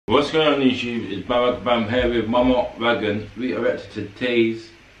What's going on YouTube? It's Bandwagon Bam here with Bandwagon. We are reacting to Taze,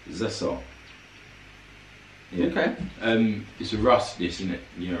 Zesser. Yeah. Okay. It's a RUSS diss, isn't it?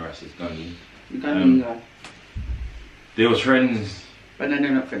 You know RUSS is Gunny. Gunny. They was friends. But no,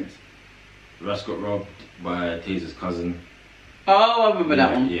 they're not friends. RUSS got robbed by Taze's cousin. Oh, I remember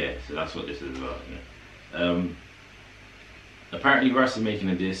that one. Yeah, so that's what this is about. Yeah. Apparently RUSS is making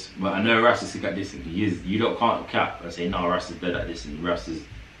a diss, but I know RUSS is sick at dissing. He is. You can't cap and say no, RUSS is dead at dissing. RUSS is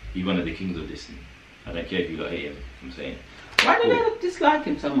one of the kings of dissing. I don't care if you got hate him. I'm saying. Why do they dislike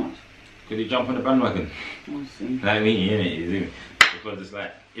him so much? Could he jump on the bandwagon? I see. Like me, innit? Because it's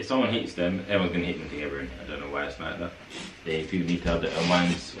like if someone hates them, everyone's gonna hate them together. Innit? I don't know why it's like that. They people need to have their own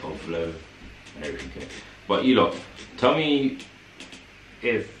minds of flow and everything. But you lot, tell me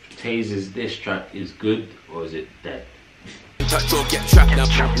if Taze's diss track is good or is it dead? Touch or get trapped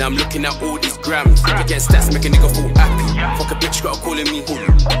now I'm looking at all these grams. Get stats, make a nigga feel happy. Fuck a bitch, got calling me.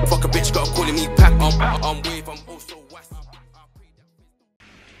 Fuck a bitch, got calling me pack. I'm wave, I'm also wassy.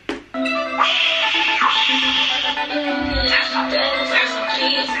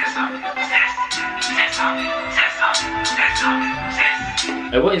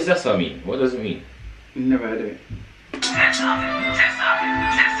 Hey, what does Zesser mean? What does it mean? Never heard of it.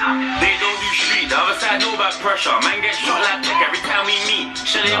 They don't do street, the other side know about pressure. Man get shot like tech every time we meet.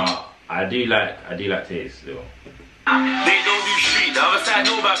 No, I do like Taze still. They don't do street, the other side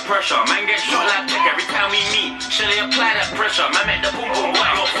know about pressure. Man get shot like tech every time we meet. Shall they apply that pressure? Man make the boom boom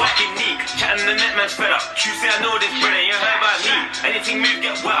white, not fucking neat. Chatting the net man's fed up. You say I know this brother, you heard about me. Anything move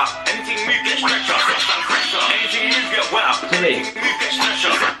get wet up, anything move get stretch up. Anything move get wet up, anything move get stretch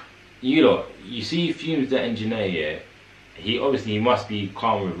up. You lot, you see Fumes the engineer, yeah? He obviously must be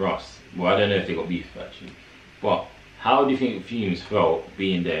calm with RUSS. Well, I don't know if they got beef actually. But how do you think Fumes felt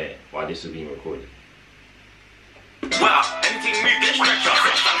being there while this was being recorded? Well, anything move get stretch up.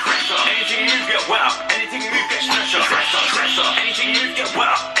 Anything move get wet up. Anything move get stretch up. Anything move get wet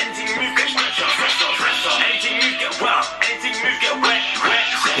up. Anything move get stretch up. Anything move get wet up. Anything move get wet.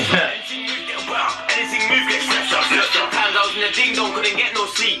 Anything move get wet up. Anything move get stretch up. Sometimes I was in the ding dong, couldn't get no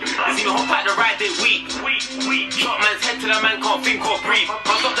sleep. I see me hop out the ride, they weak. Chop man's head till the man can't think or breathe.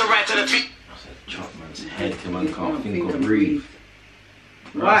 Pass up the ride to the feet. I said chop man's head till man can't think or breathe.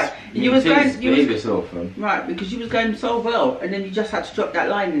 Right, you was going. You yourself, man. Right, because you was going so well, and then you just had to drop that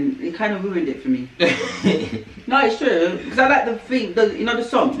line, and it kind of ruined it for me. No, it's true, because I like the thing, you know the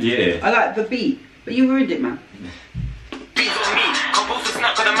song. Yeah. I like the beat, but you ruined it, man.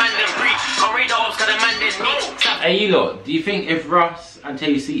 Hey, you lot, do you think if RUSS and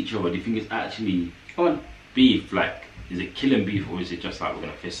Taze see each other, do you think it's actually beef? Like, is it killing beef, or is it just like we're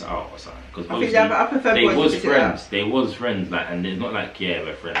gonna fist it out or something? Because I prefer they was friends. They was friends, like, and it's not like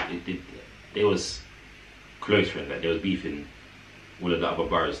we're friends. They was close friends. Like, they was beefing all of the other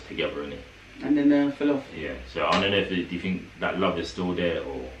boroughs together, innit? And then they fell off. Yeah. So I don't know if do you think that love is still there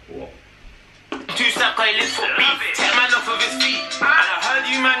or what? Two-step guy lives for beef. Take man off of his feet. And I heard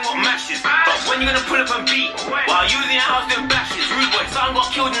you man got mashes, but when you gonna pull up and beat? While using your house doing bashes. Rude boy, son got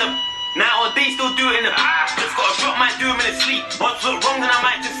killed in the. Now or they still do it in the. Just gotta drop my doom in his sleep. Once look wrong, then I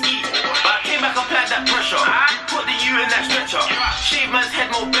might just eat. But I came back, applied that pressure. Put the U in that stretcher. Shave man's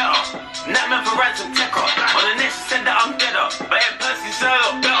head more better. That man for ransom tech up. On the next said that I'm deader. But in person still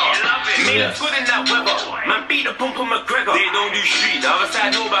look better. Me looks good in that weather. Man beat the pump on McGregor. They don't do street, the other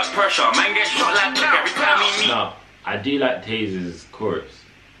side know about pressure. Man get shot like tech every time we meet. No, I do like Taze's chorus.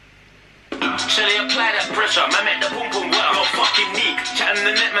 Shall they apply that pressure? Man make the boom boom wet up. Not fucking neat. Chatting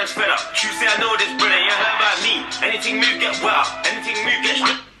the net man's fed up. You say I know this brother, you heard about me. Anything move get wet up. Anything move get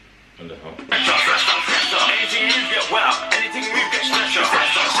stretch. Anything move get wet up. Anything move get stretch.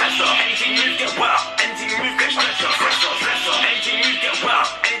 Anything move get wet up. Anything move get stretch. Anything move get wet up.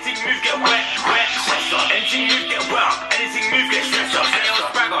 Anything move get wet. Anything move get wet up. Anything move get stretch. Hey yo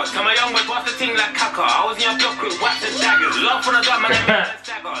Spragger, tell my young boy pass the thing like Kaka. I was in your block with wax and daggers. Love for the gun, man, I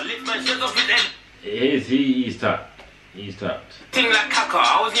stagger. Lift man shit off his head. He's tapped. He's tapped. Ting like Kaka,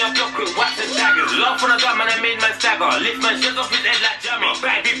 I was in your block with wax and daggers. Love for the gun, man, I made man stagger. Lift man shit off his head like Jammy.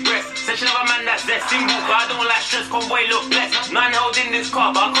 Bad big breast, session of a man that's there. Single, but I don't like stress, convoy look blessed. 9 held in this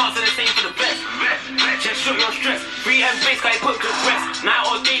car, but I can't say the same for the best. Just show your stress. 3 M base, got you put to rest. Night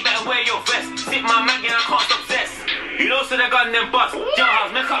or day, better wear your vest. Sit my mag and I can't stop zest. You know, so the gun then bust.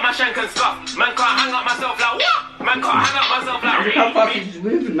 Jailhouse, make up my shank and stuff. Man can't hang up myself like what? Man can't hang up myself like Look how fast he's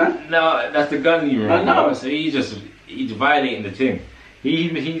moving, man. No, that's the gun you I know. So he's violating the thing.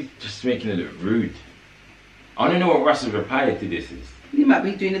 He's just making it look rude. I don't know what RUSS's reply to this is. He might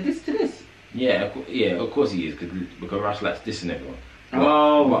be doing a diss to this. Yeah, of course he is, because RUSS likes dissing everyone.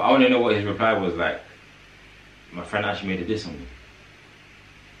 Oh. But I want to know what his reply was like. My friend actually made a diss on me.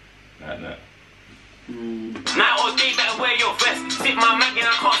 Like that. Night or day, better wear your vest. Sit my mag and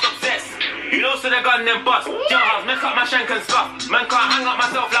I can't stop zest. You know, so the gun then bust. Jailhouse, make up my shank and stuff. Man can't hang up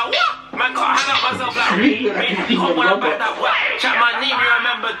myself like what? Man can't hang up myself like me hot when I back that whack. Chat my name, you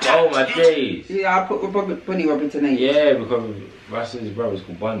remember that? Oh my days. Yeah, I put Bunny Robinson in. Yeah, because Russ's brother's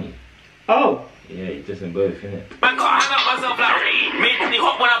called Bunny. Oh. Yeah, he does them both, innit? Man can't hang up myself like me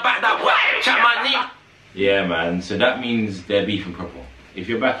hot when I back that whack. Chat my name. Yeah, man. So that means they're beefing proper. If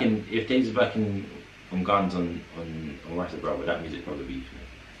you're back in, if Taze is back in on guns on Russ's brother, that means it's probably beef.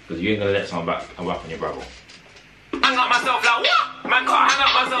 Because you ain't gonna let someone back on your brother. Hang up myself like what? Man can't hang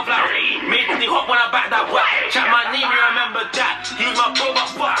up myself like me hot when I back that whack. Chat my name, you remember that? He's my bro, but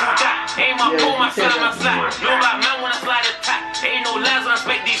fuck all that. Ain't my bro, my son, my slack. No bad man when I slide attack. Ain't no lies when I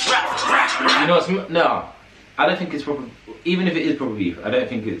spec these raps. You know what's no? I don't think it's proper. Even if it is proper beef, I don't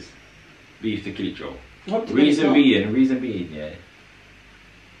think it's beef to kill each other. Reason being, yeah,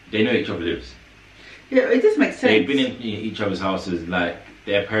 they know each other lives. Yeah, it just makes sense. They've been in each other's houses, like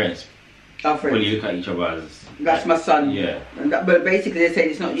their parents probably look at each other as that's my son. Yeah. And that, but basically they're saying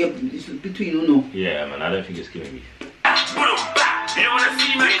it's not your, it's between Uno. Yeah, man, I don't think it's killing me. You don't wanna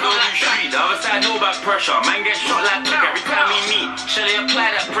see me go like street. The other side know about pressure. Man get shot like brick every time we meet. Shall they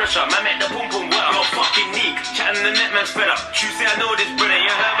apply that pressure? Man make the boom boom wet. You're fucking neat. Chatting the net man's fed up. You say I know this brother, you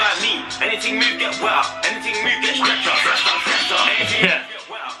heard about me. Anything move get well. Anything move get stretch up. Anything move get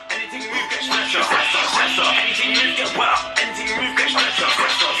well. Anything move get stretch up. Anything move get well. Anything move get stretch up.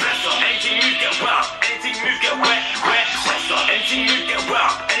 Anything move get well. Anything move get wet. Anything move get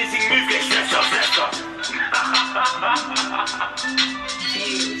well. Anything move get stretch up.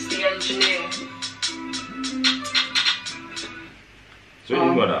 He's the engineer. So what do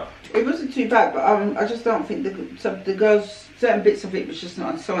you got up? It wasn't too bad, but I just don't think the girls, certain bits of it was just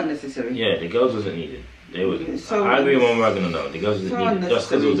not so unnecessary. Yeah, the girls wasn't needed. They was. So I agree with Bandwagon on that. The girls wasn't needed just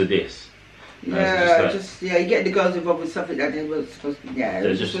because it was a diss. Yeah, yeah, you get the girls involved with something that they were supposed to. Yeah,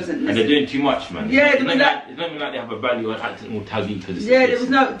 it just wasn't necessary. And they're doing too much, man. Yeah, it's not even like they have a value or acting all taggy because. Yeah, there was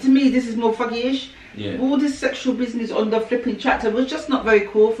no. To me, this is more fuggy-ish. Yeah. All this sexual business on the flipping chapter was just not very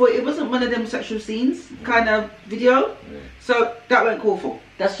called for. It wasn't one of them sexual scenes kind of video. Yeah. So that weren't called for.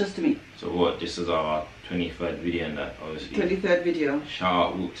 That's just to me. So what? This is our 23rd video and that, obviously. 23rd video. Shout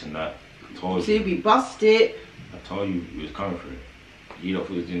out Wooks and that. I told See, you. we bust it. I told you we was coming for it. You lot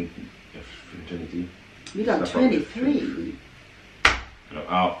thought we was doing 22. We done 23. And I'm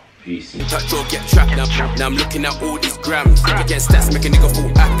out. Peace. Touch or get trapped now I'm looking at all these grams. Getting stats, make a nigga feel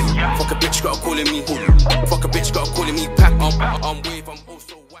happy. Fuck a bitch, got calling me. Fuck a bitch, got calling me pack. I'm wave, I'm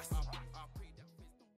also